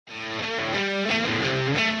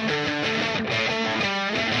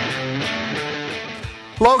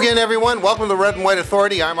Hello again, everyone. Welcome to the Red and White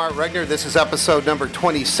Authority. I'm Art Regner. This is episode number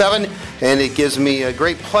 27, and it gives me a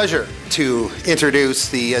great pleasure to introduce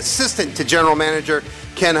the assistant to general manager,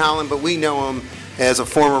 Ken Holland, but we know him as a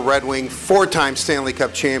former Red Wing, four-time Stanley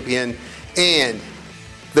Cup champion, and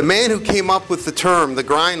the man who came up with the term, the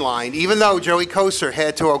grind line, even though Joey Koser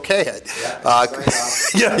had to okay it.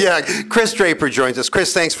 Kris Draper joins us.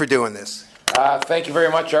 Kris, thanks for doing this. Thank you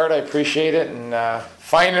very much, Art. I appreciate it, and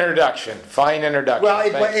fine introduction. Well,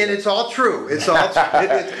 and it's all true. It's all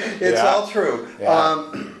all true.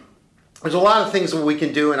 Yeah. There's a lot of things that we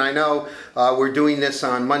can do, and I know we're doing this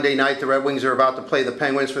on Monday night. The Red Wings are about to play the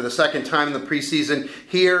Penguins for the second time in the preseason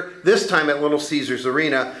here, this time at Little Caesars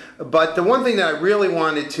Arena. But the one thing that I really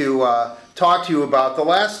wanted to talk to you about, the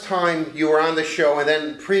last time you were on the show, and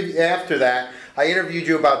then after that, I interviewed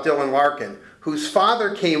you about Dylan Larkin, whose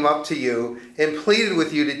father came up to you and pleaded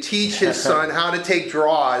with you to teach his son how to take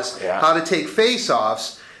draws, how to take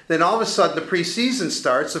face-offs. Then all of a sudden the preseason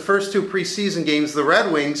starts. The first two preseason games, the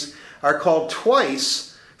Red Wings are called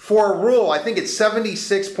twice for a rule. I think it's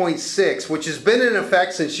 76.6, which has been in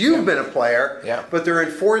effect since you've been a player, but they're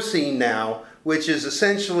enforcing now, which is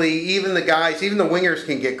essentially even the wingers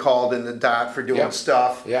can get called in the dot for doing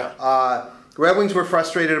stuff. Red Wings were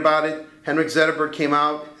frustrated about it. Henrik Zetterberg came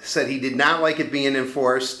out, said he did not like it being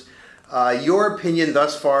enforced. Your opinion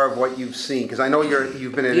thus far of what you've seen, because I know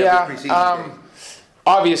you've been in every preseason game.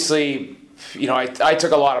 Obviously, I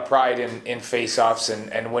took a lot of pride in face-offs,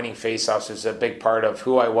 and winning face-offs is a big part of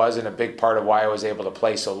who I was and a big part of why I was able to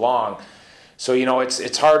play so long. So,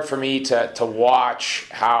 it's hard for me to watch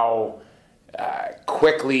how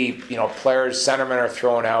quickly, players, centermen are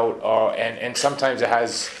thrown out, and sometimes it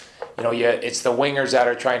has... it's the wingers that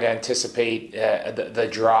are trying to anticipate the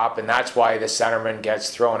drop, and that's why the centerman gets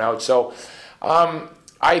thrown out. So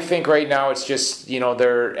I think right now it's just,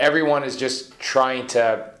 everyone is just trying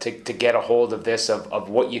to get a hold of this, of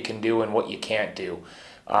what you can do and what you can't do.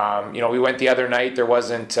 We went the other night. There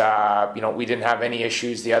wasn't, we didn't have any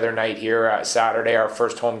issues the other night here Saturday, our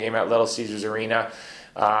first home game at Little Caesars Arena.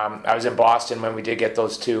 I was in Boston when we did get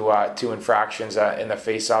those two infractions in the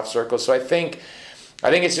face-off circle. So I think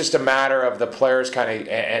it's just a matter of the players kind of,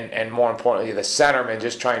 and more importantly, the centermen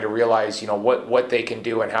just trying to realize, what they can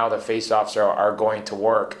do and how the face-offs are going to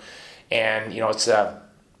work. And, it's,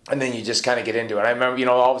 and then you just kind of get into it. I remember,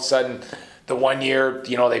 all of a sudden, the 1 year,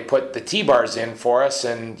 they put the T-bars in for us,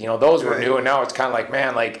 and, those were new, and now it's kind of like,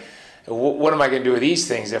 man, like, what am I going to do with these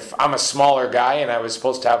things? If I'm a smaller guy and I was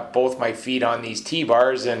supposed to have both my feet on these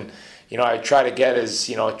T-bars, and, I try to get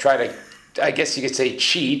I guess you could say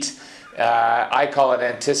cheat. I call it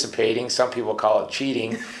anticipating. Some people call it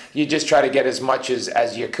cheating. You just try to get as much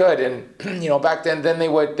as you could, and back then they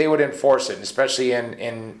would enforce it, especially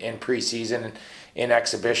in preseason, in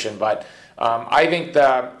exhibition. But I think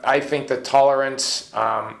the tolerance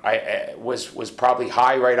was probably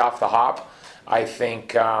high right off the hop. I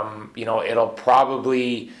think it'll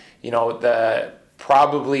probably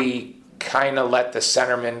kind of let the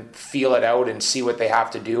centermen feel it out and see what they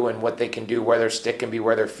have to do and what they can do, where their stick can be,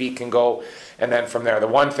 where their feet can go, and then from there. The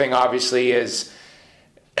one thing obviously is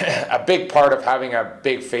a big part of having a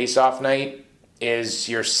big face-off night is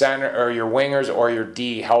your center or your wingers or your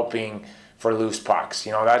D helping for loose pucks.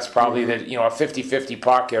 That's probably a 50-50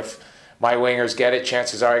 puck. If my wingers get it,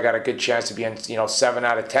 chances are I got a good chance to be in 7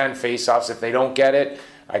 out of 10 face-offs. If they don't get it,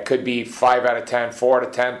 I could be 5 out of 10, 4 out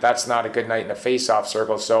of 10. That's not a good night in the face-off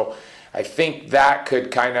circle. So I think that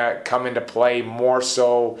could kind of come into play more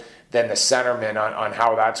so than the centerman on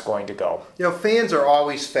how that's going to go. Fans are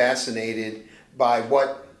always fascinated by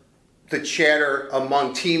what the chatter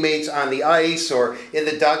among teammates on the ice or in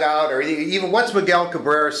the dugout, or even what's Miguel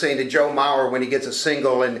Cabrera saying to Joe Mauer when he gets a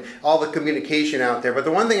single, and all the communication out there. But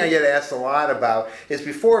the one thing I get asked a lot about is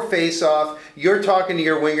before face-off, you're talking to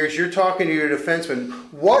your wingers, you're talking to your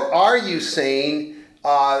defensemen. What are you saying?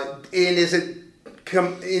 And is it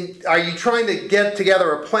are you trying to get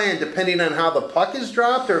together a plan depending on how the puck is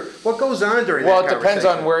dropped, or what goes on during that conversation? Well, it depends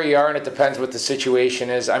on where you are, and it depends what the situation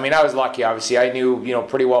is. I mean, I was lucky, obviously. I knew,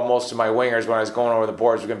 pretty well most of my wingers when I was going over the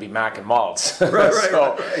boards were going to be Mac and Maltz.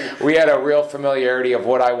 Right. We had a real familiarity of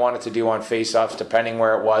what I wanted to do on face-offs, depending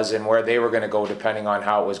where it was and where they were going to go, depending on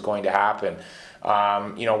how it was going to happen.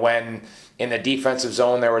 When in the defensive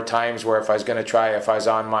zone, there were times where if I was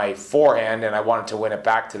on my forehand and I wanted to win it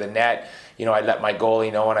back to the net, I'd let my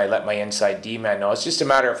goalie know and I'd let my inside D-man know. It's just a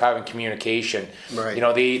matter of having communication. Right.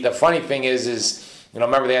 The funny thing is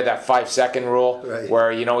remember they had that 5-second rule Right.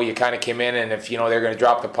 where, you kind of came in and if, they're going to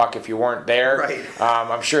drop the puck if you weren't there. Right.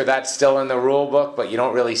 I'm sure that's still in the rule book, but you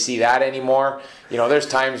don't really see that anymore. There's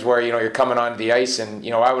times where, you're coming onto the ice and,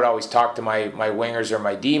 I would always talk to my wingers or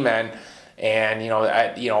my D-men and,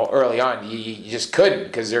 early on, you just couldn't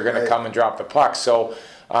because they're going to come and drop the puck. So,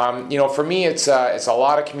 for me, it's a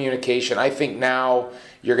lot of communication. I think now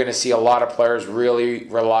you're going to see a lot of players really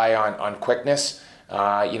rely on quickness.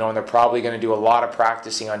 And they're probably going to do a lot of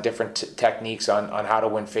practicing on different techniques on how to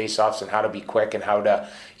win faceoffs and how to be quick and how to,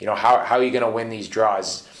 how are you going to win these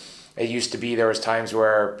draws. It used to be there was times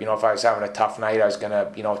where, if I was having a tough night, I was going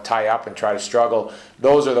to, tie up and try to struggle.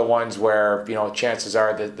 Those are the ones where, chances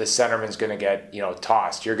are that the centerman's going to get,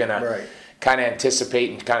 tossed. You're going to kind of anticipate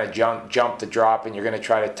and kind of jump the drop, and you're going to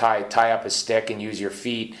try to tie up a stick and use your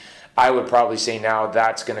feet. I would probably say now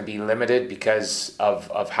that's going to be limited because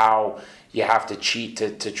of how you have to cheat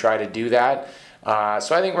to try to do that.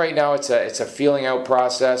 So I think right now it's a feeling out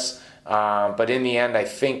process. But in the end, I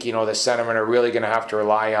think the centermen are really going to have to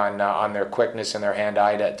rely on their quickness and their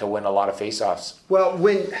hand-eye to win a lot of faceoffs. Well,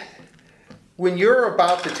 when you're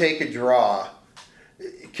about to take a draw,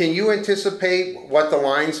 can you anticipate what the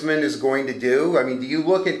linesman is going to do? I mean, do you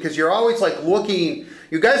look at, because you're always like looking,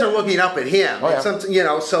 you guys are looking up at him. Oh,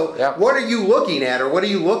 yeah. So what are you looking at or what are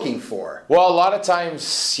you looking for? Well, a lot of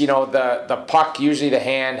times, the puck, usually the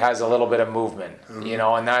hand has a little bit of movement,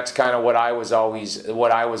 and that's kind of what I was always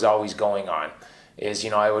going on. Is,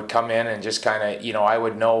 I would come in and just kind of, I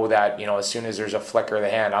would know that, as soon as there's a flicker of the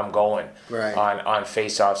hand, I'm going on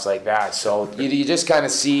face-offs like that. So you just kind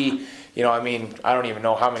of see, I don't even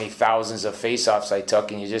know how many thousands of face-offs I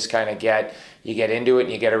took, and you just kind of get into it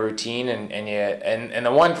and you get a routine and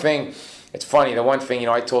the one thing, it's funny, the one thing,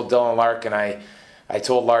 I told Dylan Lark and I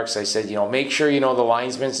told Larks, I said, make sure you know the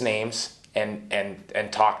linesmen's names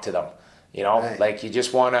and talk to them. Like you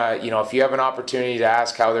just want to, if you have an opportunity to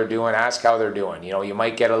ask how they're doing. You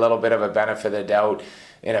might get a little bit of a benefit of the doubt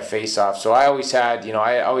in a face-off. So I always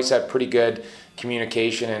had pretty good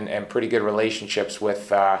communication and pretty good relationships with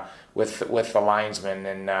the linesmen,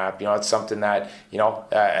 and it's something that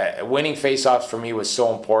winning faceoffs for me was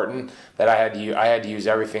so important that I had to use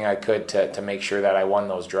everything I could to make sure that I won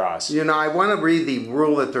those draws. I want to read the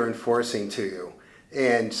rule that they're enforcing to you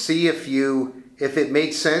and see if it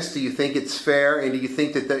makes sense. Do you think it's fair, and do you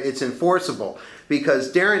think that it's enforceable?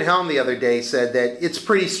 Because Darren Helm the other day said that it's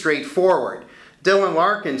pretty straightforward. Dylan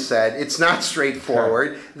Larkin said it's not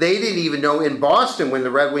straightforward. They didn't even know in Boston when the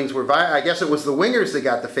Red Wings were, I guess it was the wingers that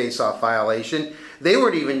got the face-off violation. They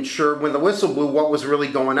weren't even sure when the whistle blew what was really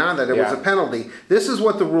going on, that it was a penalty. This is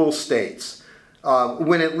what the rule states.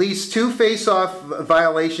 When at least 2 face-off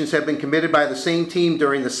violations have been committed by the same team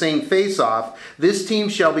during the same face-off, this team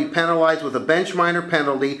shall be penalized with a bench minor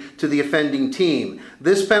penalty to the offending team.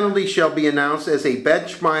 This penalty shall be announced as a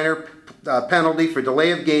bench minor penalty for delay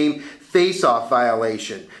of game face-off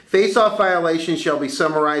violation. Face-off violation shall be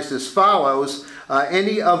summarized as follows.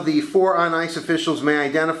 Any of the 4 on-ice officials may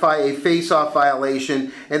identify a face-off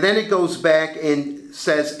violation, and then it goes back and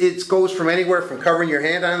says it goes from anywhere from covering your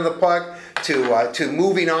hand on the puck to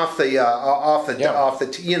moving off the.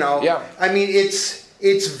 I mean,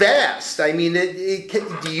 it's vast. I mean,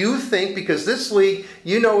 do you think, because this league,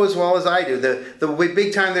 as well as I do, the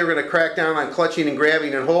big time they were going to crack down on clutching and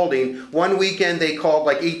grabbing and holding, one weekend they called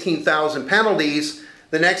like 18,000 penalties,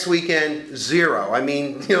 the next weekend 0. I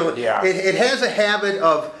mean, it has a habit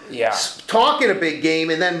of talking a big game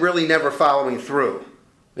and then really never following through.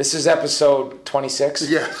 This is episode 26?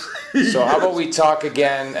 Yes. So how about we talk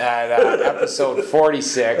again at episode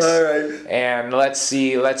 46? All right. And let's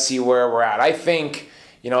see where we're at. I think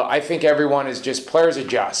everyone is just, players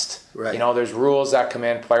adjust. Right. There's rules that come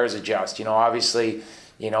in, players adjust. Obviously,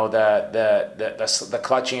 the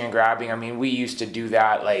clutching and grabbing. I mean, we used to do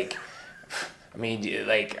that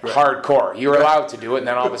hardcore. You were allowed to do it, and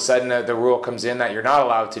then all of a sudden the rule comes in that you're not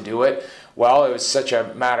allowed to do it. Well, it was such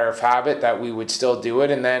a matter of habit that we would still do it,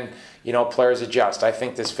 and then players adjust. I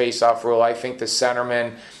think this face-off rule, I think the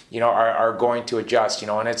centermen are going to adjust.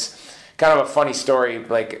 And it's kind of a funny story.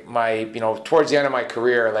 Like towards the end of my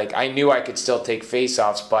career, like I knew I could still take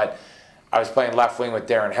face-offs, but I was playing left wing with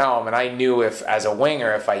Darren Helm, and I knew as a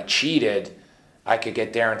winger, if I cheated, I could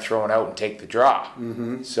get Darren thrown out and take the draw.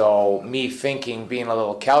 Mm-hmm. So me thinking, being a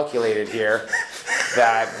little calculated here,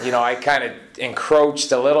 that I kind of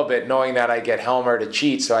encroached a little bit, knowing that I get Helmer to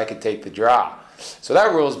cheat so I could take the draw. So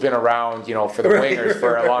that rule's been around, for the wingers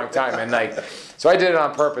for a long time, and So I did it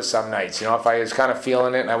on purpose some nights. If I was kind of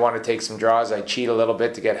feeling it and I wanted to take some draws, I'd cheat a little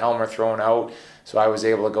bit to get Helmer thrown out, so I was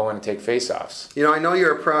able to go in and take faceoffs. I know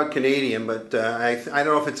you're a proud Canadian, but I don't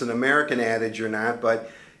know if it's an American adage or not, but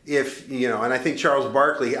if, and I think Charles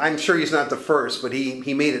Barkley, I'm sure he's not the first, but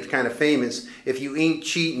he made it kind of famous, if you ain't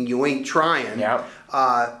cheating, you ain't trying. Yeah.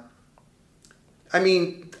 I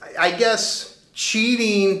guess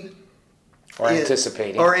cheating... Or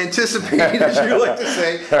anticipating. Or anticipating, as you like to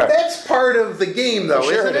say. That's part of the game, though,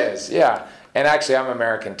 sure isn't it? It is, yeah. And actually, I'm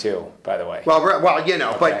American, too, by the way. Well,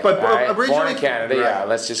 Okay. but right. originally... Born in Canada, right. Yeah.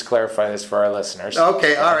 Let's just clarify this for our listeners.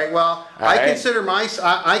 Okay, all right. Well, I consider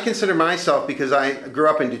myself, because I grew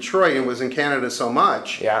up in Detroit and was in Canada so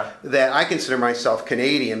much, that I consider myself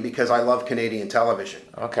Canadian because I love Canadian television.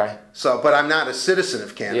 Okay. So, but I'm not a citizen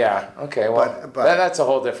of Canada. Yeah. Okay. Well, that's a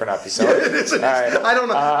whole different episode. Right. I don't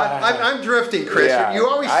know. I'm drifting, Chris. Yeah, you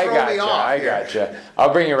always throw me off. I gotcha.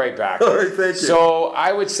 I'll bring you right back. All right, thank you. So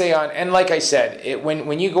I would say and like I said,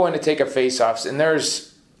 when you go in to take a face-offs, and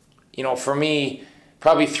there's, for me,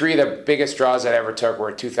 probably three of the biggest draws I ever took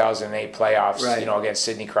were 2008 playoffs. Right. Against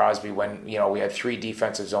Sidney Crosby, when we had 3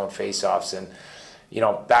 defensive zone face-offs, and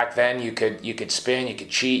back then you could spin, you could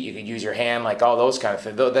cheat, you could use your hand, like all those kind of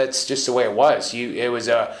things. That's just the way it was. It was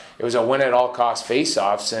a win at all cost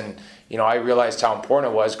face-offs, and I realized how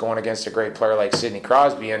important it was going against a great player like Sidney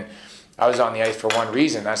Crosby, and I was on the ice for one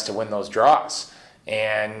reason, that's to win those draws.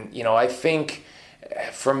 And I think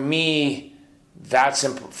for me,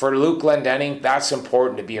 for Luke Glendening, that's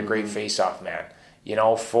important to be a great face-off man.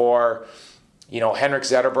 For Henrik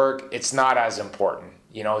Zetterberg, it's not as important.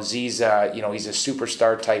 He's a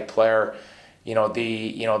superstar type player.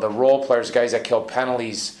 The role players, guys that kill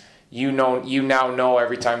penalties. You now know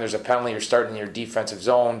every time there's a penalty, you're starting in your defensive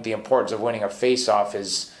zone. The importance of winning a face-off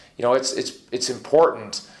is, it's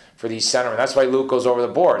important for these centermen. That's why Luke goes over the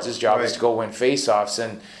boards. His job is to go win face-offs.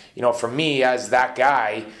 And for me as that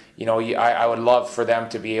guy, I would love for them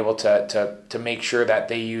to be able to make sure that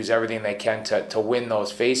they use everything they can to win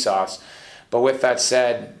those face-offs. But with that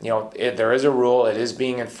said, there is a rule. It is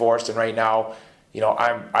being enforced, and right now,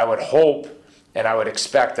 I would hope and I would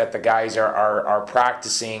expect that the guys are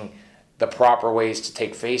practicing the proper ways to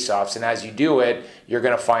take face-offs. And as you do it, you're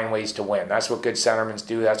going to find ways to win. That's what good centermen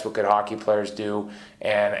do. That's what good hockey players do.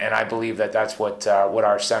 And I believe that that's what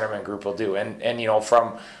our centerman group will do. And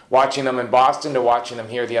from watching them in Boston to watching them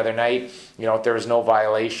here the other night, there was no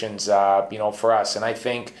violations, for us. And I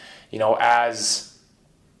think, as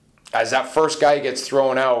that first guy gets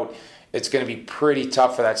thrown out, it's going to be pretty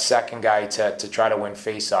tough for that second guy to try to win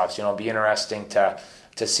face-offs. It'll be interesting to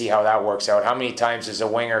see how that works out. How many times does a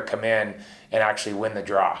winger come in and actually win the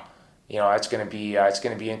draw? That's going to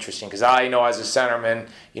be interesting, because I know as a centerman,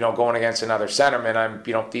 going against another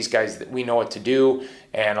centerman, these guys, we know what to do.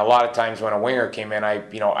 And a lot of times when a winger came in,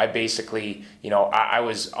 I basically, I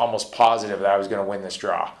was almost positive that I was going to win this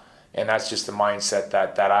draw. And that's just the mindset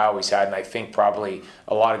that I always had, and I think probably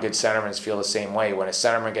a lot of good centermen feel the same way. When a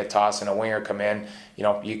centerman get tossed and a winger come in,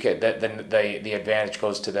 you could the advantage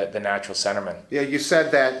goes to the natural centerman. Yeah, you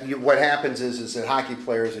said that what happens is that hockey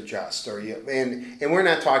players adjust, and we're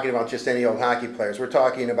not talking about just any old hockey players. We're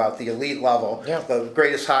talking about the elite level, the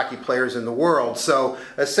greatest hockey players in the world. So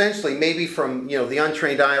essentially, maybe from the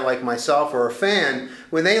untrained eye like myself or a fan,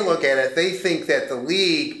 when they look at it, they think that the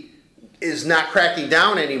league is not cracking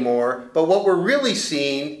down anymore, but what we're really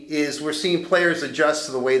seeing is we're seeing players adjust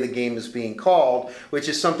to the way the game is being called, which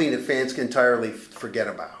is something that fans can entirely forget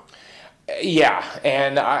about. Yeah,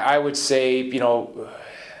 and I would say,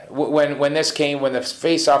 when the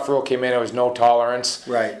face-off rule came in, it was no tolerance.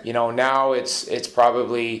 Right. Now it's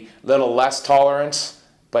probably a little less tolerance,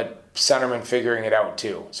 but centermen figuring it out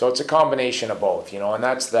too. So it's a combination of both, and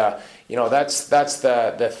that's the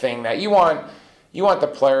thing that you want. You want the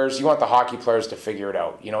players, you want the hockey players to figure it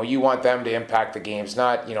out. You want them to impact the games,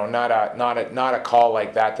 not a call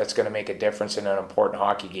like that that's going to make a difference in an important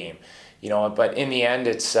hockey game. But in the end,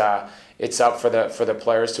 it's up for the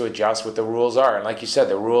players to adjust what the rules are. And like you said,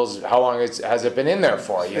 the rules, how long has it been in there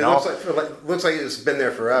for? It looks like it's been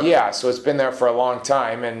there forever. Yeah, so it's been there for a long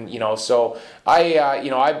time, and so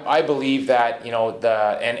I believe that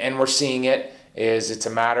and we're seeing it. It's a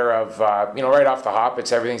matter of, right off the hop,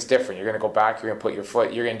 everything's different. You're going to go back, you're going to put your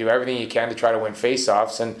foot, you're going to do everything you can to try to win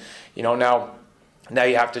face-offs, and, now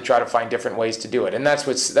you have to try to find different ways to do it. And that's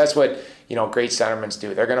what great centermen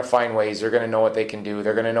do. They're going to find ways, they're going to know what they can do,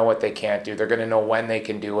 they're going to know what they can't do, they're going to know when they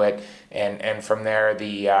can do it, and from there,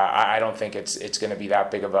 I don't think it's going to be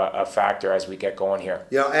that big of a factor as we get going here.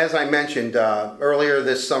 As I mentioned, earlier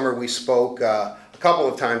this summer we spoke, a couple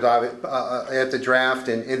of times at the draft,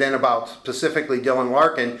 and then about specifically Dylan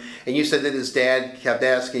Larkin, and you said that his dad kept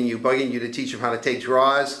asking you, bugging you to teach him how to take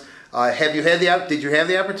draws. Did you have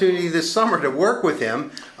the opportunity this summer to work with him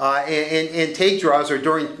and take draws, or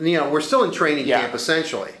during, we're still in training camp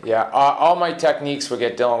essentially? Yeah, all my techniques would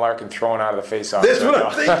get Dylan Larkin thrown out of the face-off. That's what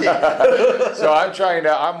I'm thinking. So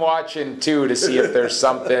I'm watching too to see if there's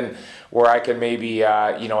something where I can maybe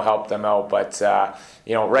help them out. But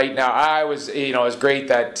right now it was great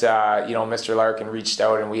that Mr. Larkin reached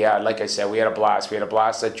out, and we had, like I said, we had a blast. We had a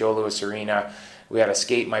blast at Joe Louis Arena. We had a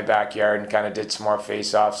skate in my backyard and kind of did some more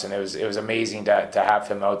face-offs, and it was amazing to have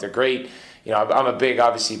him out there. Great. I'm a big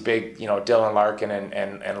Dylan Larkin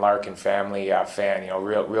and Larkin family fan.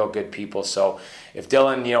 Real good people. So if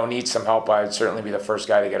Dylan needs some help, I'd certainly be the first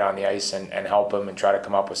guy to get on the ice and help him and try to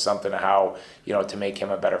come up with something of how to make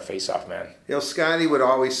him a better face-off man. Scotty would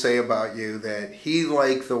always say about you that he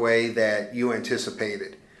liked the way that you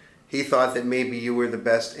anticipated. He thought that maybe you were the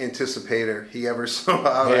best anticipator he ever saw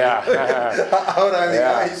out on the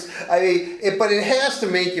ice. I mean, but it has to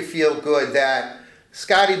make you feel good that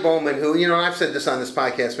Scotty Bowman, who, I've said this on this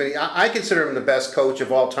podcast, but I consider him the best coach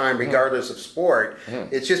of all time, regardless of sport.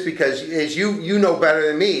 It's just because, as you know better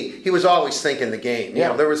than me, he was always thinking the game. He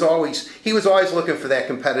was always looking for that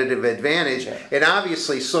competitive advantage, and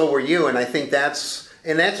obviously so were you. And I think that's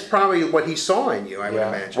probably what he saw in you, I would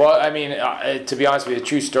imagine. Well, I mean, to be honest with you, a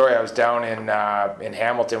true story. I was down in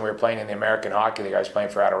Hamilton. We were playing in the American Hockey League. I was playing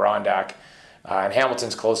for Adirondack. And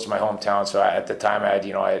Hamilton's close to my hometown, so at the time I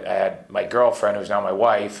had my girlfriend, who's now my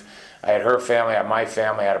wife. I had her family, I had my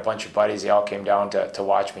family, I had a bunch of buddies. They all came down to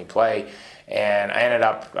watch me play, and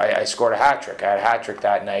I scored a hat trick. I had a hat trick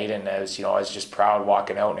that night, and I was just proud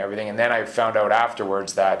walking out and everything. And then I found out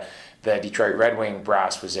afterwards that the Detroit Red Wing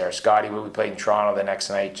brass was there. Scotty, we played in Toronto the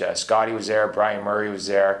next night. Scotty was there. Brian Murray was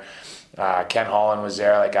there. Ken Holland was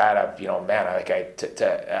there. Like, I had I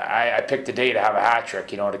picked a day to have a hat trick,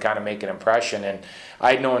 to kind of make an impression. And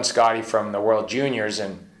I'd known Scotty from the World Juniors,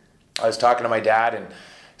 and I was talking to my dad, and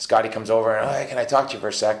Scotty comes over and, hey, can I talk to you for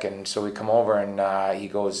a second? So we come over, and he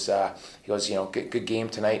goes, good game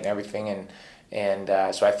tonight and everything. And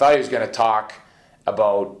so I thought he was going to talk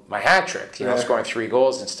about my hat trick, scoring 3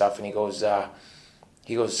 goals and stuff. And he goes,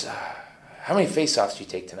 how many face-offs do you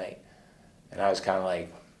take tonight? And I was kind of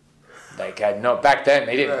like I know back then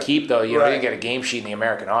they didn't keep though. They didn't get a game sheet in the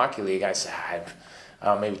American Hockey League. I said,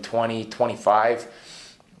 maybe 20,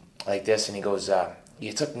 25, like this. And he goes,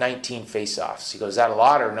 you took 19 face-offs. He goes, is that a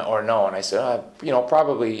lot or no? And I said,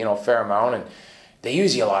 probably, fair amount. And they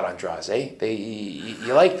use you a lot on draws, eh?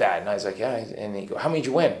 You like that? And I was like, yeah. And he goes, how many did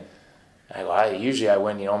you win? And I go, usually I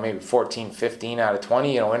win, maybe 14, 15 out of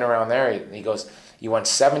 20, in around there. And he goes, you won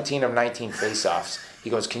 17 of 19 face-offs. He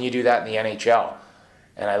goes, can you do that in the NHL?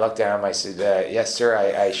 And I looked at him, I said, yes, sir,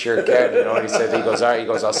 I sure can. He said, he goes, all right,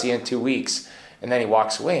 I'll see you in 2 weeks. And then he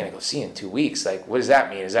walks away, and I go, see you in 2 weeks? Like, what does that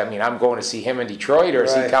mean? Does that mean I'm going to see him in Detroit, or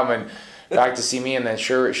is he coming back to see me? And then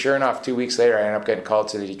sure enough, 2 weeks later, I ended up getting called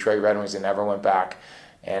to the Detroit Red Wings and never went back.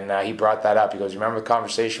 And he brought that up. He goes, remember the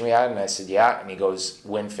conversation we had? And I said, yeah. And he goes,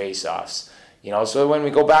 win face-offs. So when we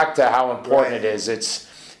go back to how important it is, it's,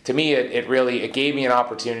 to me, it gave me an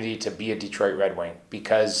opportunity to be a Detroit Red Wing,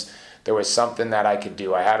 because there was something that I could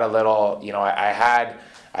do. I had a little, I had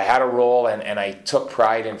a role, and I took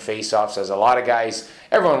pride in face-offs. As a lot of guys,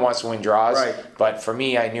 everyone wants to win draws, but for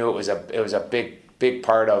me, I knew it was a big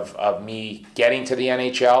part of me getting to the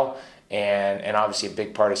NHL, and obviously a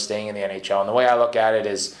big part of staying in the NHL. And the way I look at it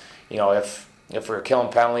is, if we were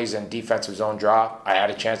killing penalties and defensive zone draw, I had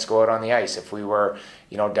a chance to go out on the ice. If we were,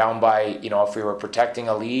 down by, if we were protecting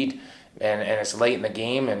a lead, and it's late in the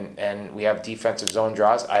game, and we have defensive zone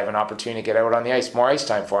draws, I have an opportunity to get out on the ice. More ice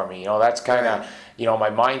time for me. That's kind of, my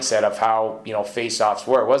mindset of how, face-offs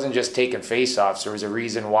were. It wasn't just taking face-offs. There was a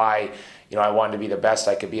reason why, I wanted to be the best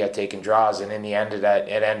I could be at taking draws. And in the end of that,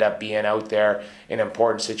 it ended up being out there in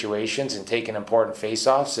important situations and taking important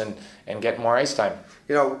face-offs and getting more ice time.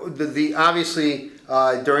 Obviously,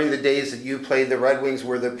 during the days that you played, the Red Wings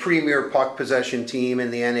were the premier puck possession team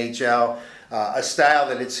in the NHL. A style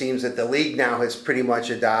that it seems that the league now has pretty much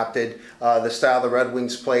adopted. The style the Red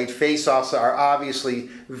Wings played. Face-offs are obviously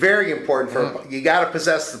very important for. You got to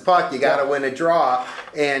possess the puck. You got to win a draw.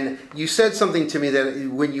 And you said something to me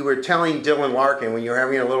that when you were telling Dylan Larkin, when you were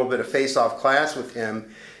having a little bit of face-off class with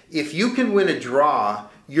him, if you can win a draw,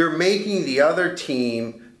 you're making the other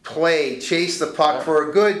team chase the puck for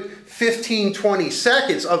a good 15, 20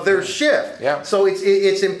 seconds of their shift. Yeah. So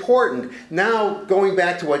it's important. Now, going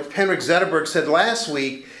back to what Henrik Zetterberg said last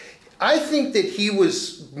week, I think that he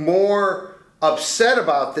was more upset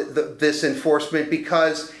about this enforcement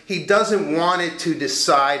because he doesn't want it to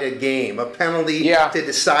decide a game, a penalty to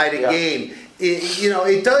decide a game.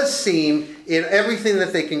 It does seem in everything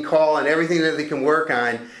that they can call and everything that they can work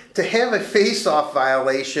on to have a face-off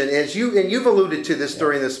violation, you've alluded to this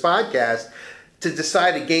during this podcast, to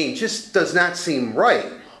decide a game just does not seem right.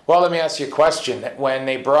 Well, let me ask you a question. When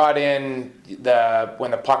they brought in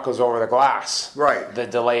when the puck goes over the glass, right, the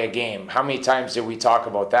delay a game, how many times did we talk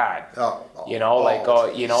about that?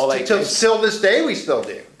 Still this day we still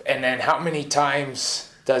do. And then how many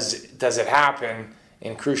times does it happen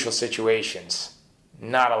in crucial situations?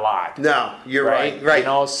 Not a lot. No, you're right.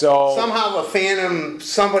 So somehow a phantom,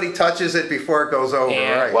 somebody touches it before it goes over.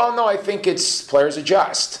 Right. Well, no, I think it's players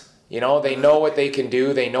adjust. They know what they can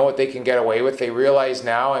do. They know what they can get away with. They realize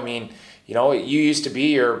now. I mean, you used to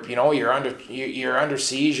be you're under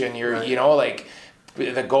siege and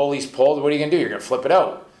the goalie's pulled. What are you gonna do? You're gonna flip it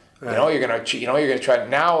out. Right. You're gonna try.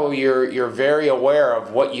 Now you're very aware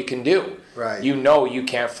of what you can do. Right. You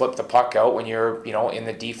can't flip the puck out when you're in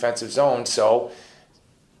the defensive zone. So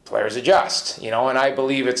players adjust. And I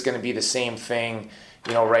believe it's going to be the same thing.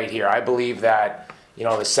 Right here. I believe that. The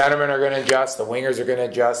centermen are going to adjust, the wingers are going to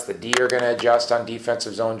adjust, the D are going to adjust on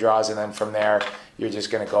defensive zone draws, and then from there, you're just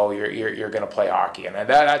going to go. You're going to play hockey, and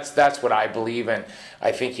that's what I believe, and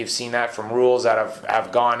I think you've seen that from rules that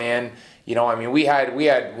have gone in. We had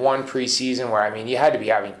one preseason where you had to be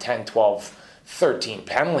having 10, 12, 13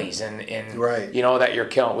 penalties in right. That you're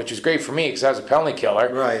killing, which was great for me because I was a penalty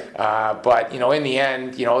killer. Right. But in the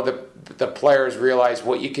end, the players realized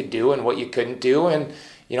what you could do and what you couldn't do, and.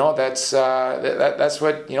 That's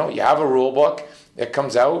what you have a rule book that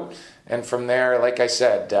comes out, and from there, like I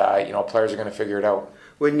said, players are going to figure it out.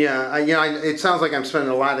 When it sounds like I'm spending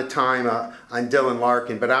a lot of time on Dylan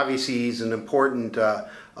Larkin, but obviously he's an important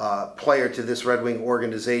player to this Red Wing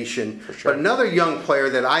organization. For sure. But another young player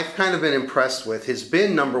that I've kind of been impressed with has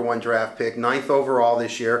been #1 draft pick, 9th overall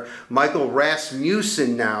this year, Michael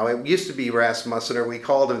Rasmussen now. It used to be Rasmussen, or we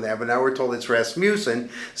called him that, but now we're told it's Rasmussen.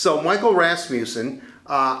 So Michael Rasmussen,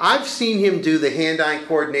 I've seen him do the hand-eye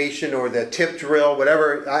coordination or the tip drill,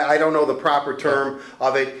 whatever. I don't know the proper term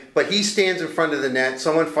of it, but he stands in front of the net,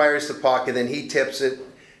 someone fires the puck, and then he tips it,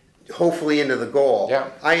 hopefully into the goal. Yeah.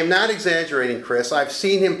 I am not exaggerating, Chris. I've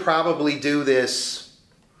seen him probably do this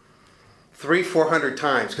 300-400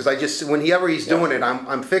 times because whenever he's doing it,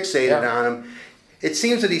 I'm fixated on him. It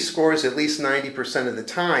seems that he scores at least 90% of the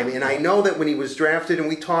time, and I know that when he was drafted, and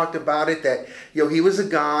we talked about it, that he was a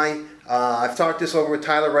guy. I've talked this over with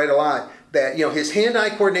Tyler Wright a lot. That his hand-eye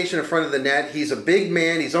coordination in front of the net. He's a big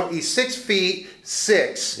man. He's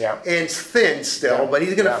 6'6" and thin still, but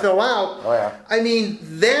he's going to fill out. Oh yeah.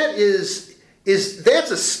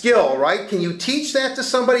 That's a skill, right? Can you teach that to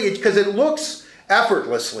somebody? Because it looks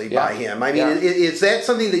effortlessly by him. Is that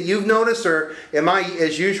something that you've noticed, or am I,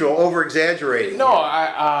 as usual, over-exaggerating? No,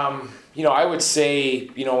 I would say,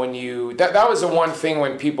 when that was the one thing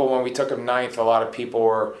when we took him 9th, a lot of people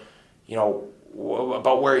were,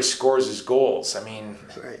 about where he scores his goals.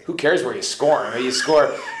 Who cares where you score? He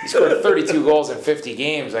scored 32 goals in 50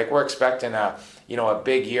 games. We're expecting a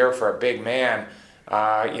big year for a big man.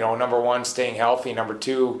 #1, staying healthy.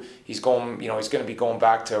 #2, he's going to be going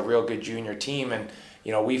back to a real good junior team, and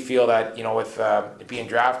we feel that with being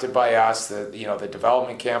drafted by us, the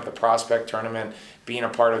development camp, the prospect tournament, being a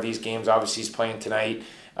part of these games. Obviously, he's playing tonight.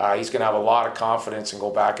 He's going to have a lot of confidence and go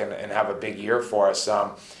back and have a big year for us.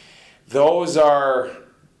 Those are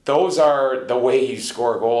the way you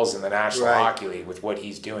score goals in the National Hockey League with what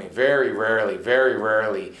he's doing. Very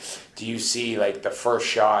rarely do you see the first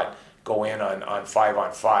shot go in on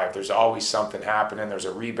 5-on-5. There's always something happening. There's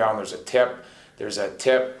a rebound. There's a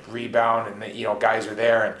tip, rebound, and guys are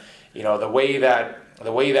there. And the way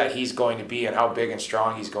that he's going to be and how big and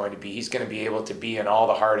strong he's going to be able to be in all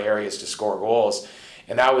the hard areas to score goals.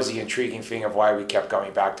 And that was the intriguing thing of why we kept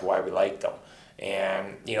coming back to why we liked him.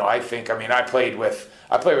 And I think I played with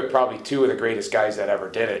probably two of the greatest guys that ever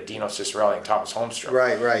did it, Dino Cicerelli and Thomas Holmstrom.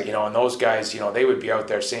 Right. And those guys, they would be out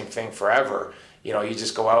there, same thing forever. You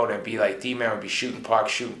just go out and be like, D-man would be shooting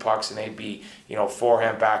pucks, and they'd be,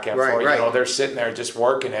 forehand, backhand, forehand. They're sitting there just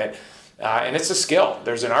working it. And it's a skill.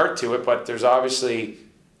 There's an art to it, but there's a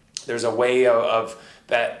way of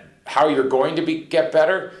that. How you're going to get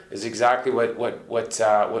better is exactly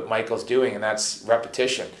what Michael's doing, and that's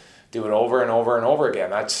repetition. Do it over and over and over again.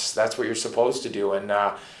 That's what you're supposed to do. And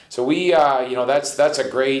so we, that's a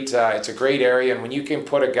great it's a great area. And when you can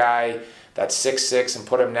put a guy that's 6'6" and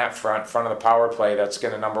put him net front of the power play, that's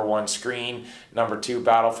going to #1 screen, #2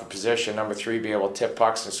 battle for position, #3 be able to tip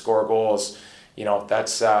pucks and score goals.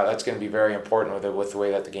 that's going to be very important with the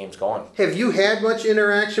way that the game's going. Have you had much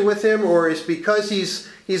interaction with him, or is because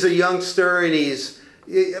he's a youngster and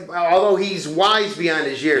although he's wise beyond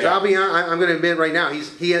his years, Yeah. I'm going to admit right now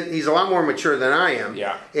he's a lot more mature than I am.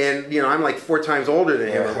 Yeah. And I'm like 4 times older than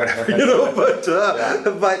him or whatever.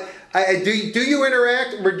 But do you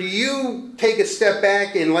interact, or do you take a step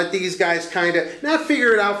back and let these guys kind of not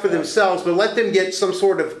figure it out for themselves, but let them get some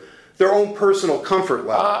sort of their own personal comfort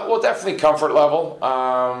level? Well, definitely comfort level.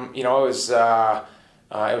 It was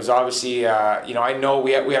obviously, I know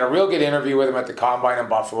we had a real good interview with him at the Combine in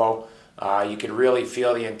Buffalo. You could really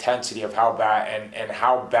feel the intensity of how bad and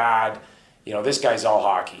how bad, this guy's all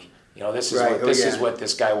hockey. This is what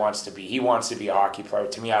this guy wants to be. He wants to be a hockey player.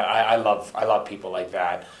 To me, I love people like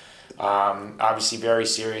that. Obviously very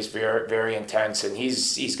serious, very, very intense, and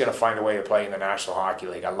he's going to find a way to play in the National Hockey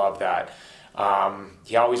League. I love that.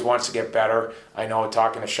 He always wants to get better. I know,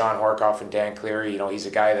 talking to Sean Horkoff and Dan Cleary, he's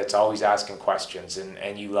a guy that's always asking questions,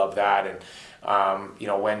 and you love that. And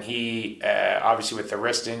when he obviously with the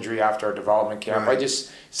wrist injury after our development camp, right. I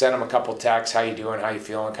just sent him a couple texts, how you doing, how you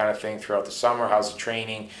feeling, kind of thing throughout the summer, how's the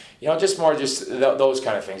training, just those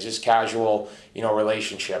kind of things, just casual,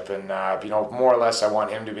 relationship. And more or less I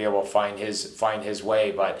want him to be able to find his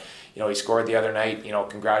way. But he scored the other night,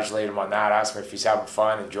 congratulate him on that, asked him if he's having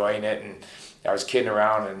fun, enjoying it. And I was kidding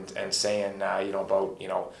around and saying, about,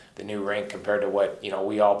 the new rink compared to what,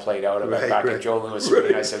 we all played out of it back at Joe Louis.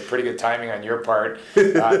 Right. I said, pretty good timing on your part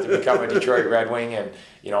to become a Detroit Red Wing. And,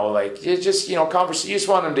 it's just, conversation. You just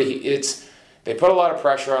want them to, they put a lot of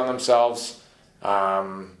pressure on themselves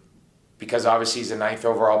because obviously he's a 9th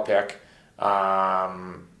overall pick.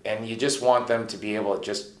 And you just want them to be able to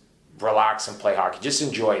just relax and play hockey. Just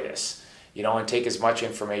enjoy this. And take as much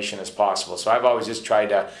information as possible. So I've always just tried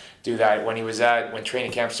to do that. When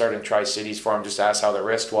training camp started in Tri-Cities for him, just ask how the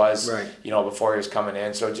wrist was, right. Before he was coming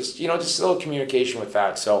in. So just a little communication with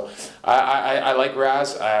that. So I like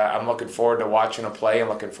Raz. I'm looking forward to watching him play and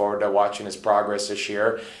looking forward to watching his progress this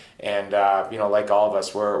year. And, like all of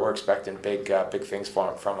us, we're expecting big things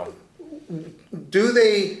from him. Do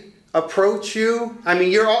they approach you? I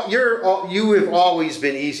mean, you have always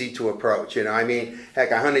been easy to approach.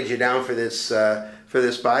 Heck, I hunted you down for this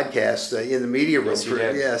podcast in the media room. Yes, you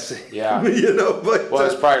did. Yes, yeah. But well,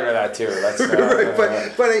 it's prior to that too. That's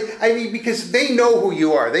right. But I mean, because they know who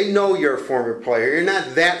you are. They know you're a former player. You're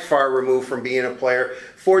not that far removed from being a player.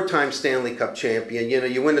 4-time Stanley Cup champion.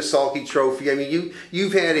 You win the Sulky Trophy. I mean,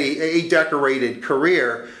 you've had a decorated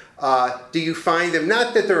career. Do you find them,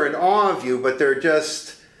 not that they're in awe of you, but they're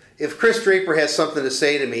just, if Kris Draper has something to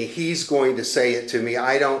say to me, he's going to say it to me.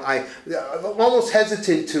 I'm almost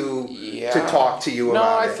hesitant to talk to you about it.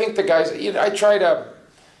 No, I think the guys, I try to,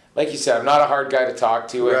 like you said, I'm not a hard guy to talk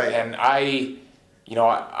to. Right. And I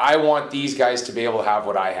want these guys to be able to have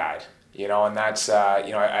what I had, and that's,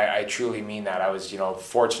 I truly mean that. I was,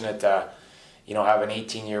 fortunate to, have an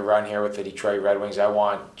 18-year run here with the Detroit Red Wings. I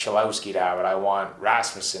want Chalowski to have it. I want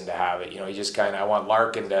Rasmussen to have it. I want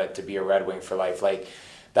Larkin to be a Red Wing for life. Like,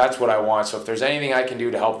 that's what I want. So if there's anything I can do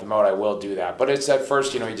to help them out, I will do that. But it's at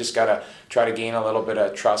first, you just got to try to gain a little bit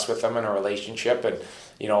of trust with them in a relationship. And,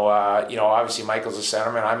 obviously Michael's a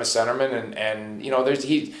centerman, I'm a centerman. And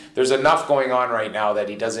there's enough going on right now that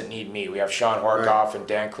he doesn't need me. We have Sean Horkoff and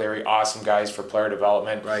Dan Cleary, awesome guys for player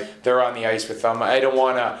development. Right. They're on the ice with them. I don't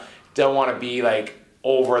want to be like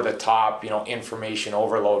over the top, information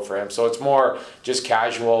overload for him. So it's more just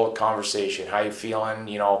casual conversation. How you feeling?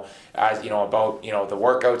 About the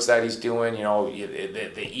workouts that he's doing.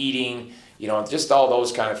 The eating. Just all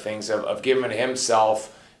those kind of things of giving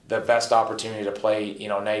himself the best opportunity to play.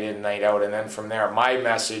 Night in, night out. And then from there, my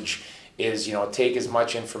message is take as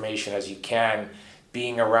much information as you can.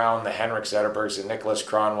 Being around the Henrik Zetterbergs, the Nicholas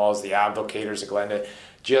Cronwalls, the Abdelkaders, the Glenda,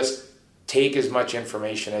 just take as much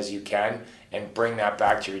information as you can and bring that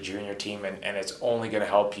back to your junior team, and it's only going to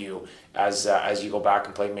help you as you go back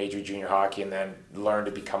and play major junior hockey and then learn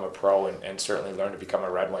to become a pro and certainly learn to become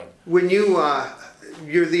a Red Wing. When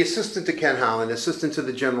you're the assistant to Ken Holland, assistant to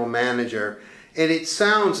the general manager, and it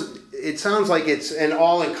sounds like it's an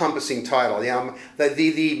all-encompassing title. The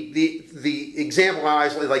example I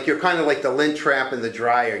always like, you're kind of like the lint trap in the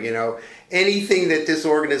dryer. Anything that this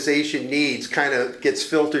organization needs kind of gets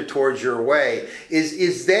filtered towards your way.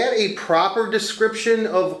 Is that a proper description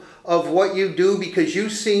of what you do? Because you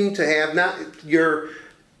seem to have everything.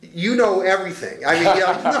 I mean,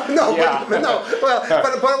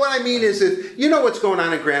 but what I mean is that you know what's going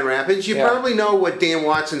on in Grand Rapids. You probably know what Dan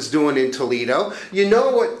Watson's doing in Toledo. You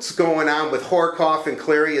know what's going on with Horkoff and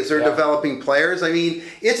Cleary as they're developing players. I mean,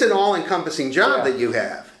 it's an all-encompassing job that you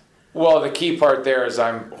have. Well, the key part there is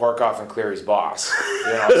I'm Horkoff and Cleary's boss.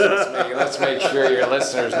 So let's make sure your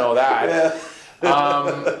listeners know that. Yeah.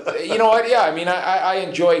 You know what? Yeah, I mean, I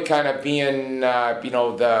enjoy kind of being,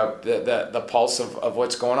 the pulse of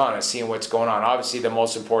what's going on and seeing what's going on. Obviously, the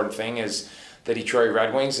most important thing is the Detroit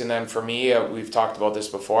Red Wings, and then for me, we've talked about this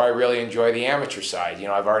before. I really enjoy the amateur side.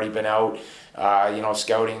 I've already been out,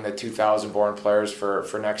 scouting the 2000 born players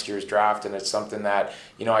for next year's draft, and it's something that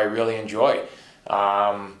I really enjoy.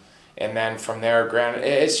 And then from there, granted,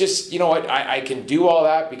 it's just, I can do all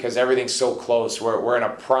that because everything's so close. We're in a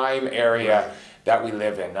prime area that we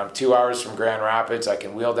live in. I'm 2 hours from Grand Rapids. I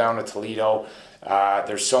can wheel down to Toledo.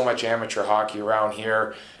 There's so much amateur hockey around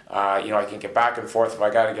here. I can get back and forth. If I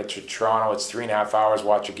got to get to Toronto, it's 3.5 hours,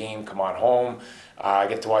 watch a game, come on home. I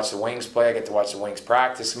get to watch the Wings play. I get to watch the Wings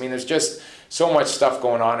practice. I mean, there's just so much stuff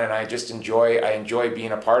going on, and I enjoy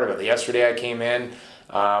being a part of it. Yesterday I came in.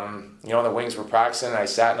 The Wings were practicing, and I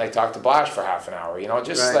sat and I talked to Blash for half an hour.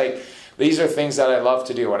 Like these are things that I love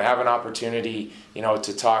to do, and I have an opportunity,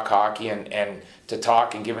 to talk hockey and to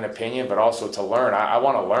talk and give an opinion, but also to learn. I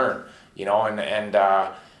want to learn,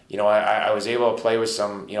 I was able to play with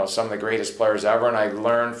some of the greatest players ever, and I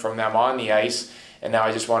learned from them on the ice. And now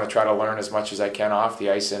I just want to try to learn as much as I can off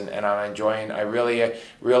the ice, and I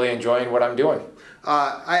really enjoying what I'm doing.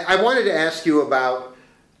 I wanted to ask you about.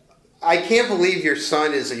 I can't believe your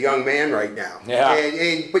son is a young man right now.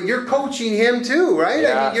 Yeah. But you're coaching him too, right?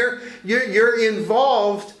 Yeah. I mean, you're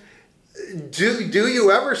involved. Do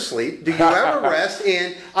you ever sleep? Do you ever rest?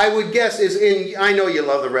 And I would guess I know you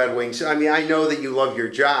love the Red Wings. I mean, I know that you love your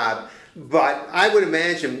job, but I would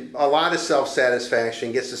imagine a lot of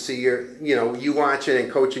self-satisfaction gets to see you watching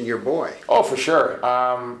and coaching your boy. Oh, for sure.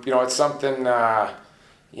 It's something that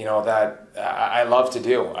I love to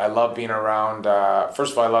do. I love being around.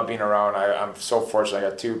 First of all, I love being around. I'm so fortunate. I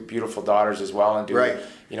got 2 beautiful daughters as well, and do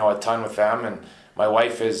a ton with them. And my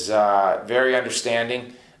wife is very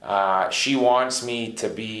understanding. She wants me to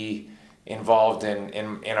be involved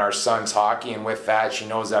in our son's hockey, and with that, she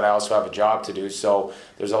knows that I also have a job to do. So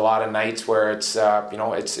there's a lot of nights where it's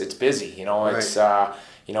it's busy. It's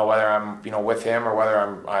whether I'm with him or whether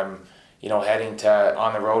I'm heading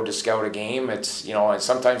on the road to scout a game. It's, and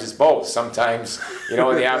sometimes it's both. Sometimes, in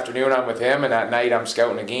the afternoon I'm with him, and at night I'm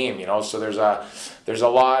scouting a game, So there's a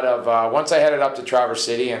lot of, once I headed up to Traverse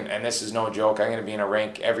City, and this is no joke, I'm going to be in a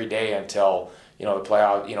rink every day until, the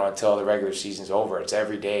playoff, until the regular season's over. It's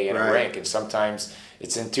every day in a rink, and sometimes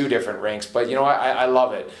it's in 2 different rinks. But, I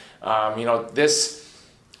love it.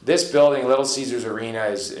 This building, Little Caesars Arena,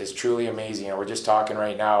 is truly amazing. We're just talking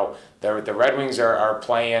right now, the Red Wings are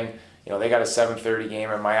playing. They got a 7:30 game,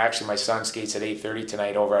 and my son skates at 8:30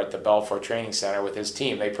 tonight over at the Belfort Training Center with his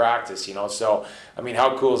team. They practice, So, I mean,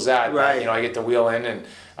 how cool is that? Right. I get to wheel in, and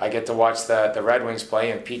I get to watch the Red Wings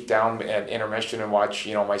play and peek down at intermission and watch,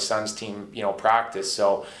 my son's team, practice.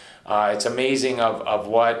 So, it's amazing of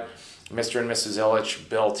what Mr. and Mrs. Illich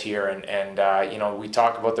built here, and we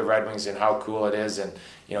talk about the Red Wings and how cool it is, and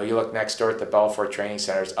you look next door at the Belfort Training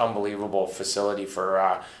Center. It's an unbelievable facility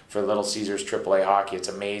for Little Caesars AAA hockey. It's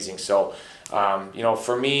amazing. So,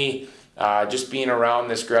 for me, just being around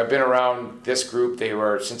this group, I've been around this group.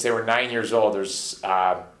 Since they were 9 years old. There's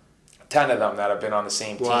 10 of them that have been on the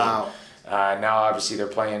same team. Wow. Now, obviously, they're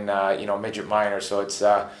playing midget minor, so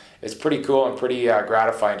it's pretty cool and pretty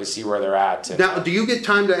gratifying to see where they're at. And, now, do you get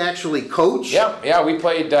time to actually coach? Yeah. We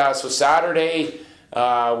played. So Saturday.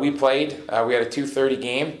 We played. We had a 2:30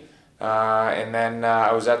 game, and then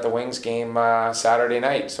I was at the Wings game Saturday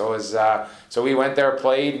night. So it was. So we went there,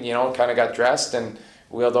 played, kind of got dressed, and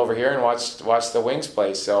wheeled over here and watched the Wings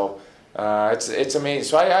play. So it's amazing.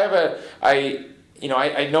 So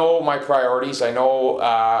I know my priorities. I know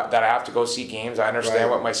that I have to go see games. I understand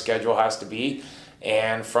what my schedule has to be,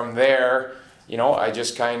 and from there. I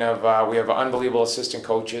just kind of we have unbelievable assistant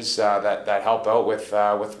coaches that help out with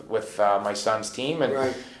my son's team, and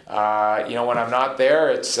when I'm not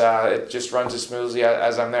there, it just runs as smoothly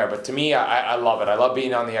as I'm there. But to me, I love it. I love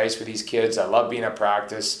being on the ice with these kids. I love being at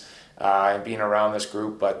practice and being around this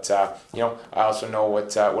group. But I also know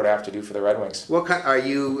what I have to do for the Red Wings. What kind are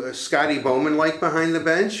you, Scotty Bowman like behind the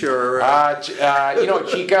bench, or?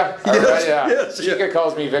 Chica. Yes, Chica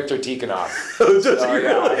calls me Victor Tikhonov.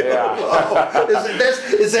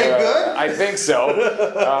 Is that good? I think so.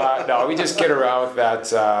 No, we just kid around with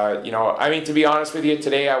that. I mean, to be honest with you,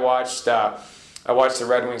 today I watched the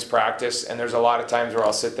Red Wings practice, and there's a lot of times where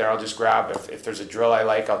I'll sit there, I'll just grab, if there's a drill I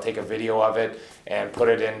like, I'll take a video of it and put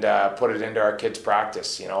it into our kids'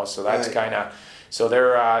 practice, so that's kind of, so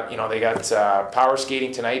they're, they got power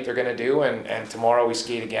skating tonight they're going to do, and tomorrow we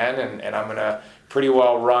skate again, and I'm going to pretty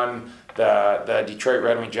well run the Detroit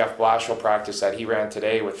Red Wing Jeff Blashill practice that he ran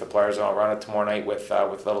today with the players, and I'll run it tomorrow night with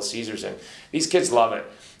Little Caesars, and these kids love it.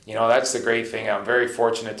 That's the great thing. I'm very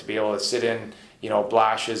fortunate to be able to sit in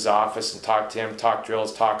Blash's office and talk to him, talk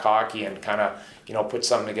drills, talk hockey, and kind of put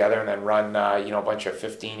something together and then run a bunch of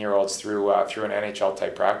 15-year-olds through an NHL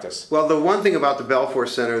type practice. Well, the one thing about the Belfour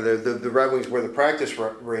Center, the Red Wings where the practice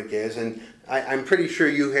rink is, and I'm pretty sure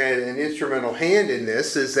you had an instrumental hand in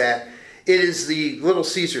this, is that it is the Little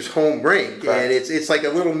Caesars home rink. Correct. And it's like a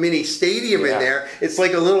little mini stadium in there. It's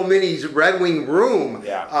like a little mini Red Wing room.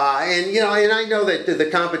 Yeah. And I know that the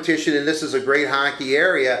competition, and this is a great hockey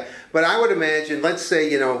area, but I would imagine, let's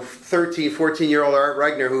say, 13, 14-year-old Art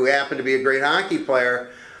Regner, who happened to be a great hockey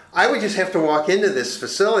player, I would just have to walk into this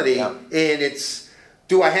facility, and it's,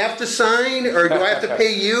 do I have to sign, or do I have to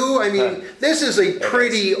pay you? I mean, this is a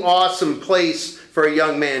pretty awesome place for a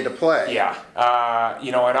young man to play. Yeah.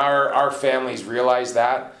 And our families realize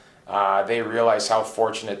that. They realize how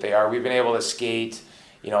fortunate they are. We've been able to skate.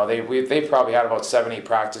 They've probably had about 7-8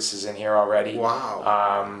 practices in here already.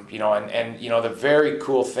 Wow. The very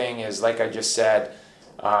cool thing is, like I just said,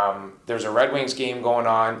 there's a Red Wings game going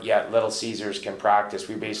on, yet Little Caesars can practice.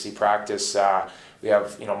 We basically practice, we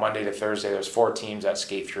have, Monday to Thursday, there's 4 teams that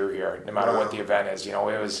skate through here, no matter what the event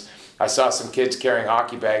is. I saw some kids carrying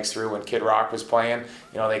hockey bags through when Kid Rock was playing.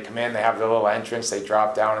 They come in, they have their little entrance, they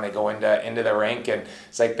drop down and they go into the rink, and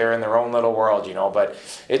it's like they're in their own little world, But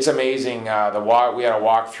it's amazing. We had a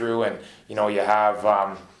walk through, and we have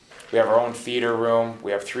our own theater room.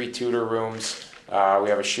 We have 3 tutor rooms. We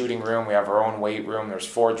have a shooting room. We have our own weight room. There's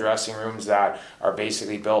 4 dressing rooms that are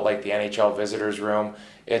basically built like the NHL visitors room.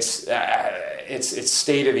 It's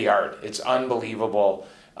state of the art. It's unbelievable.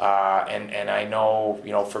 And I know,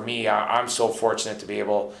 for me, I'm so fortunate to be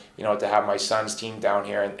able, to have my son's team down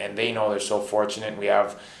here, and they know they're so fortunate. We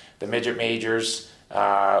have the midget majors.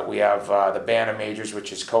 We have the Bantam majors,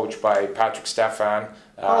 which is coached by Patrick Stefan.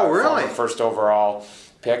 Oh, really? Former first overall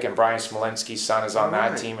pick, and Brian Smolinski's son is on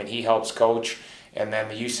that team, and he helps coach. And then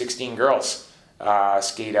the U16 girls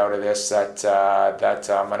skate out of this. That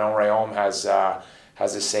Manon Rayom has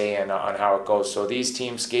a say in on how it goes. So these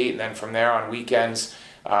teams skate, and then from there on weekends,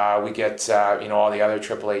 we get all the other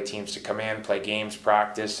AAA teams to come in, play games,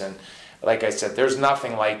 practice, and like I said, there's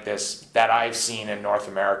nothing like this that I've seen in North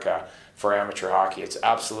America for amateur hockey. It's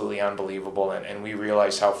absolutely unbelievable, and we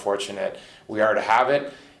realize how fortunate we are to have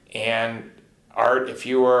it. And Art, if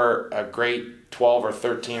you were a great 12 or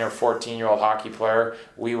 13 or 14-year-old hockey player,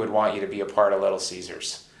 we would want you to be a part of Little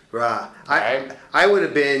Caesars. Right. I would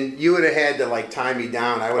have been, you would have had to tie me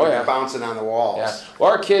down. I would have been bouncing on the walls. Yeah.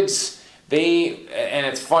 Well, our kids, and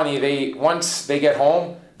it's funny, once they get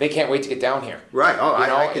home, they can't wait to get down here. Right. Oh,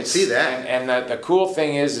 I can see that. And the cool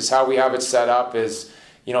thing is how we have it set up is,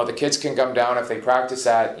 the kids can come down if they practice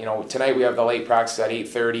at, tonight we have the late practice at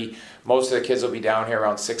 8:30. Most of the kids will be down here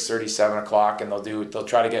around 6:30, 7 o'clock, and they'll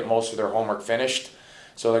try to get most of their homework finished.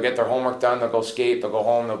 So they'll get their homework done, they'll go skate, they'll go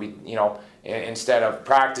home, they'll be, instead of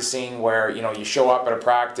practicing where, you show up at a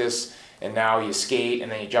practice and now you skate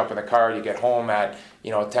and then you jump in the car, you get home at,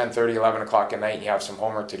 10:30, 11 o'clock at night, and you have some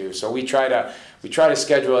homework to do. So we try to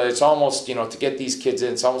schedule it. It's almost, to get these kids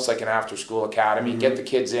in, it's almost like an after-school academy. Mm-hmm. Get the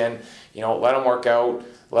kids in, let them work out,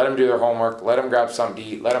 let them do their homework, let them grab something to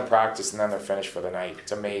eat, let them practice, and then they're finished for the night.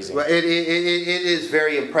 It's amazing. Well, it is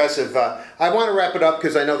very impressive. I want to wrap it up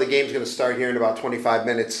because I know the game's going to start here in about 25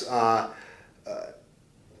 minutes.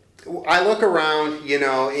 I look around,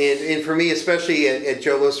 and for me, especially at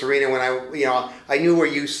Joe Louis Arena, when I knew where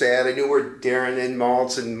you sat, I knew where Darren and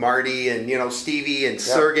Maltz and Marty and Stevie and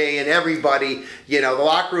Sergey and everybody, the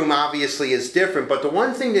locker room obviously is different, but the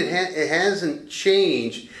one thing that it hasn't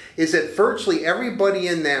changed is that virtually everybody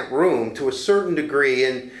in that room, to a certain degree,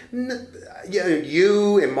 and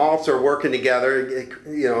you and Maltz are working together.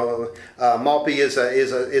 Maltby is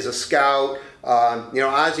a scout.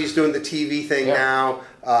 Ozzy's doing the TV thing now.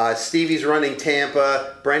 Stevie's running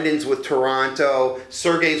Tampa. Brendan's with Toronto.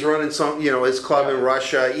 Sergey's running his club in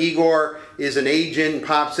Russia. Igor is an agent,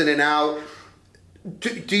 pops in and out.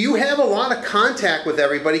 Do you have a lot of contact with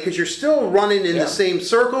everybody because you're still running in the same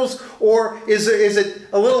circles, or is it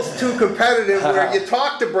a little too competitive where you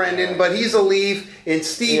talk to Brendan but he's a leaf, and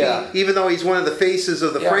Stevie, even though he's one of the faces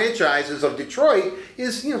of the franchises of Detroit,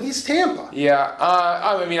 he's Tampa? Yeah,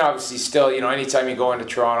 obviously still, anytime you go into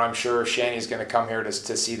Toronto, I'm sure Shanny's going to come here to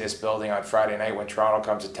see this building on Friday night when Toronto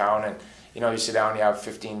comes to town, and you sit down, you have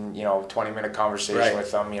 15, 20-minute conversation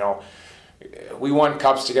with them, We won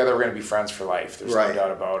cups together. We're going to be friends for life. There's no doubt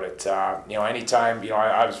about it. Anytime,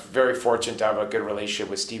 I was very fortunate to have a good relationship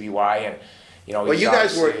with Stevie Y, and Well, you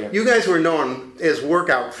guys were known as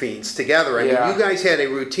workout fiends together. I mean, you guys had a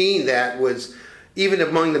routine that was, even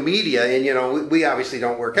among the media, and we obviously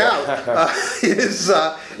don't work out. It was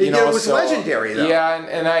legendary, though. Yeah,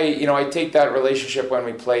 and I take that relationship when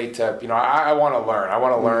we play to I want to learn. I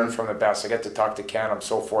want to learn from the best. I get to talk to Ken. I'm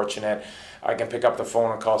so fortunate. I can pick up the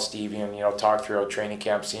phone and call Stevie and talk throughout training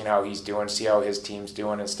camp, seeing how he's doing, see how his team's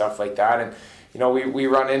doing, and stuff like that. And we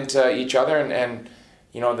run into each other, and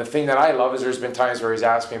the thing that I love is there's been times where he's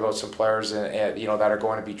asked me about some players and that are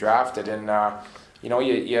going to be drafted, and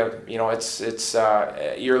it's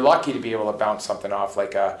you're lucky to be able to bounce something off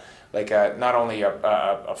like a not only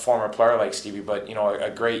a former player like Stevie, but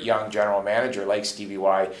a great young general manager like Stevie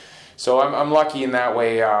Y. So I'm lucky in that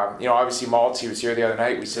way. Obviously Maltz, he was here the other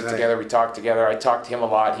night. We sit together, we talk together. I talk to him a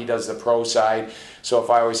lot. He does the pro side. So if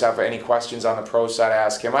I always have any questions on the pro side, I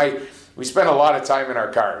ask him. We spend a lot of time in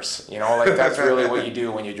our cars. That's really what you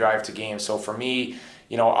do when you drive to games. So for me,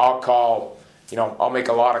 I'll call. I'll make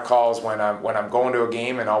a lot of calls when I'm going to a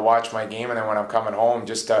game, and I'll watch my game, and then when I'm coming home,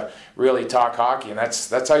 just to really talk hockey. And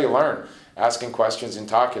that's how you learn, asking questions and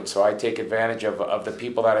talking. So I take advantage of the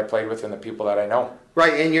people that I played with and the people that I know.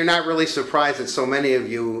 Right, and you're not really surprised that so many of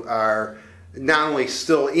you are not only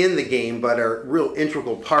still in the game, but are real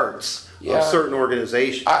integral parts of certain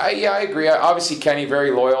organizations. I agree. Obviously, Kenny,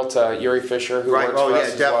 very loyal to Yuri Fisher, who works for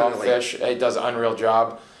us as well. Fish, he does an unreal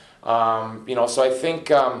job. So I think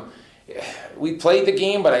we played the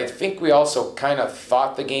game, but I think we also kind of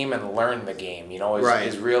thought the game and learned the game.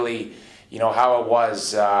 Is really how it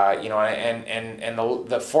was. And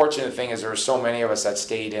the fortunate thing is there are so many of us that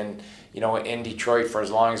stayed in Detroit for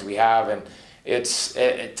as long as we have, and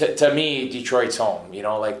to me, Detroit's home.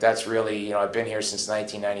 That's really, I've been here since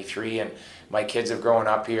 1993, and my kids have grown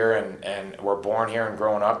up here and were born here and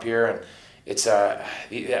grown up here, and it's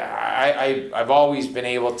I've always been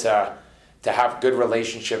able to have good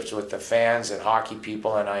relationships with the fans and hockey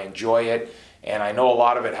people, and I enjoy it, and I know a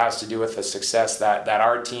lot of it has to do with the success that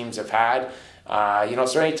our teams have had.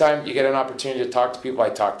 So anytime you get an opportunity to talk to people, I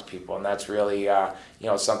talk to people, and that's really,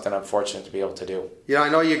 something I'm fortunate to be able to do. I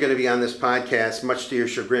know you're going to be on this podcast, much to your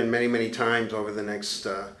chagrin, many, many times over the next,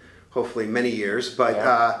 hopefully, many years.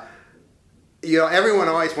 But, everyone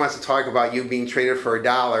always wants to talk about you being traded for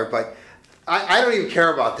 $1, but I don't even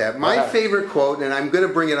care about that. My favorite quote, and I'm going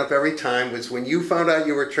to bring it up every time, was when you found out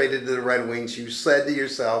you were traded to the Red Wings, you said to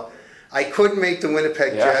yourself, I couldn't make the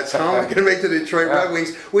Winnipeg Jets. How am I going to make the Detroit Red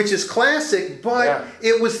Wings? Which is classic, but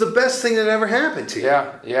it was the best thing that ever happened to you.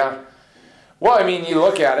 Yeah. Well, I mean, you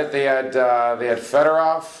look at it. They had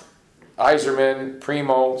Fedorov, Yzerman,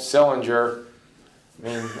 Primo, Sillinger. I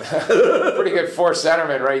mean, pretty good four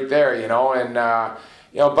centermen right there, And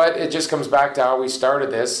but it just comes back to how we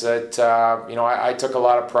started this. That I took a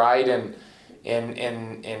lot of pride in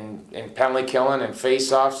penalty killing and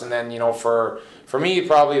face-offs, and then for me,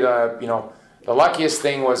 probably the luckiest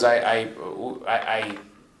thing was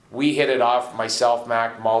we hit it off, myself,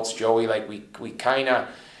 Mac, Maltz, Joey.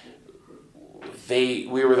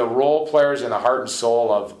 We were the role players and the heart and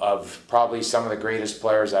soul of probably some of the greatest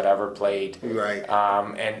players that ever played. Right.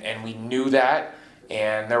 And we knew that,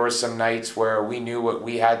 and there were some nights where we knew what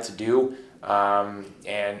we had to do, and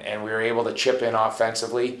we were able to chip in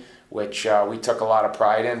offensively, which we took a lot of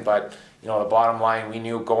pride in, but. The bottom line, we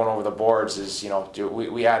knew going over the boards is,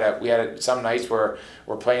 we had some nights where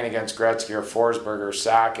we're playing against Gretzky or Forsberg or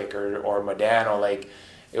Sakic or Modano.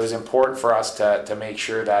 It was important for us to make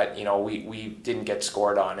sure that, we didn't get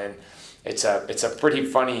scored on. And it's a pretty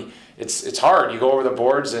funny, it's hard. You go over the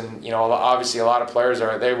boards and, obviously a lot of players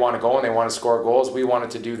they want to go and they want to score goals. We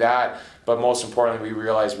wanted to do that. But most importantly, we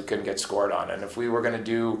realized we couldn't get scored on. And if we were going to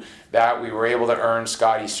do that, we were able to earn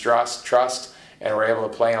Scotty's trust. And we're able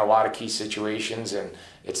to play in a lot of key situations, and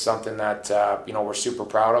it's something that we're super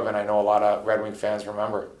proud of, and I know a lot of Red Wing fans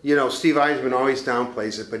remember. Steve Yzerman always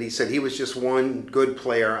downplays it, but he said he was just one good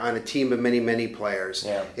player on a team of many, many players.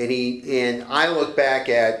 Yeah. And I look back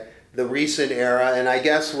at the recent era, and I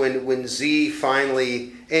guess when Z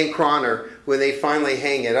finally and Croner, when they finally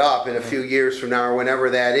hang it up in a few years from now or whenever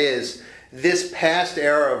that is, this past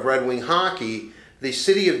era of Red Wing hockey, the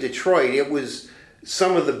city of Detroit, it was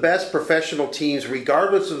some of the best professional teams,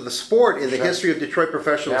 regardless of the sport, in the history of Detroit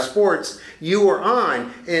professional sports, you were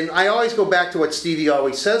on. And I always go back to what Stevie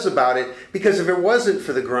always says about it, because if it wasn't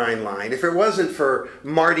for the grind line, if it wasn't for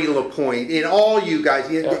Marty LaPointe, and all you guys,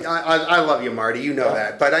 I love you, Marty, you know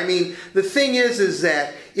that. But I mean, the thing is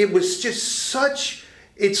that it was just such,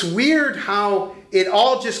 it's weird how it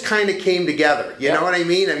all just kind of came together. You know what I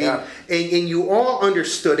mean? And you all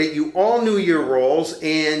understood it, you all knew your roles,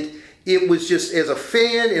 and it was just, as a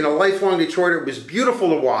fan and a lifelong Detroiter, it was beautiful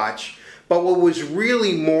to watch. But what was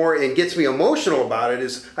really more and gets me emotional about it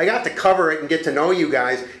is I got to cover it and get to know you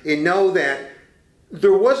guys and know that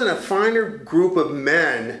there wasn't a finer group of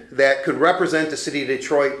men that could represent the city of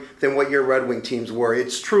Detroit than what your Red Wing teams were.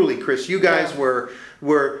 It's truly, Kris, you guys were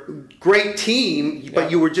great team, but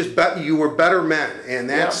you were just you were better men, and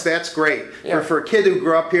that's great. For a kid who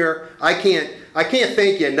grew up here, I can't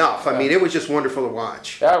thank you enough. I mean, it was just wonderful to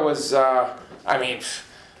watch. That was, I mean,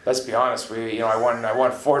 let's be honest. I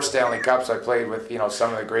won 4 Stanley Cups. I played with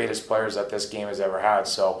some of the greatest players that this game has ever had.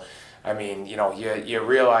 So, I mean, you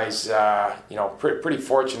realize, pretty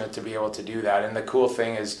fortunate to be able to do that. And the cool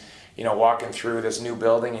thing is, walking through this new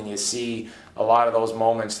building and you see a lot of those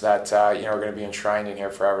moments that are going to be enshrined in here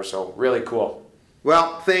forever. So really cool.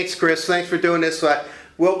 Well, thanks, Kris. Thanks for doing this.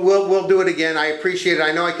 We'll do it again. I appreciate it.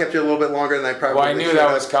 I know I kept you a little bit longer than I probably. Well, I knew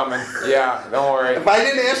that was coming. Yeah, don't worry. If I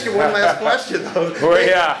didn't ask you one last question, though.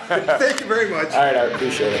 Yeah. Thank you very much. All right, I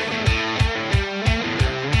appreciate it.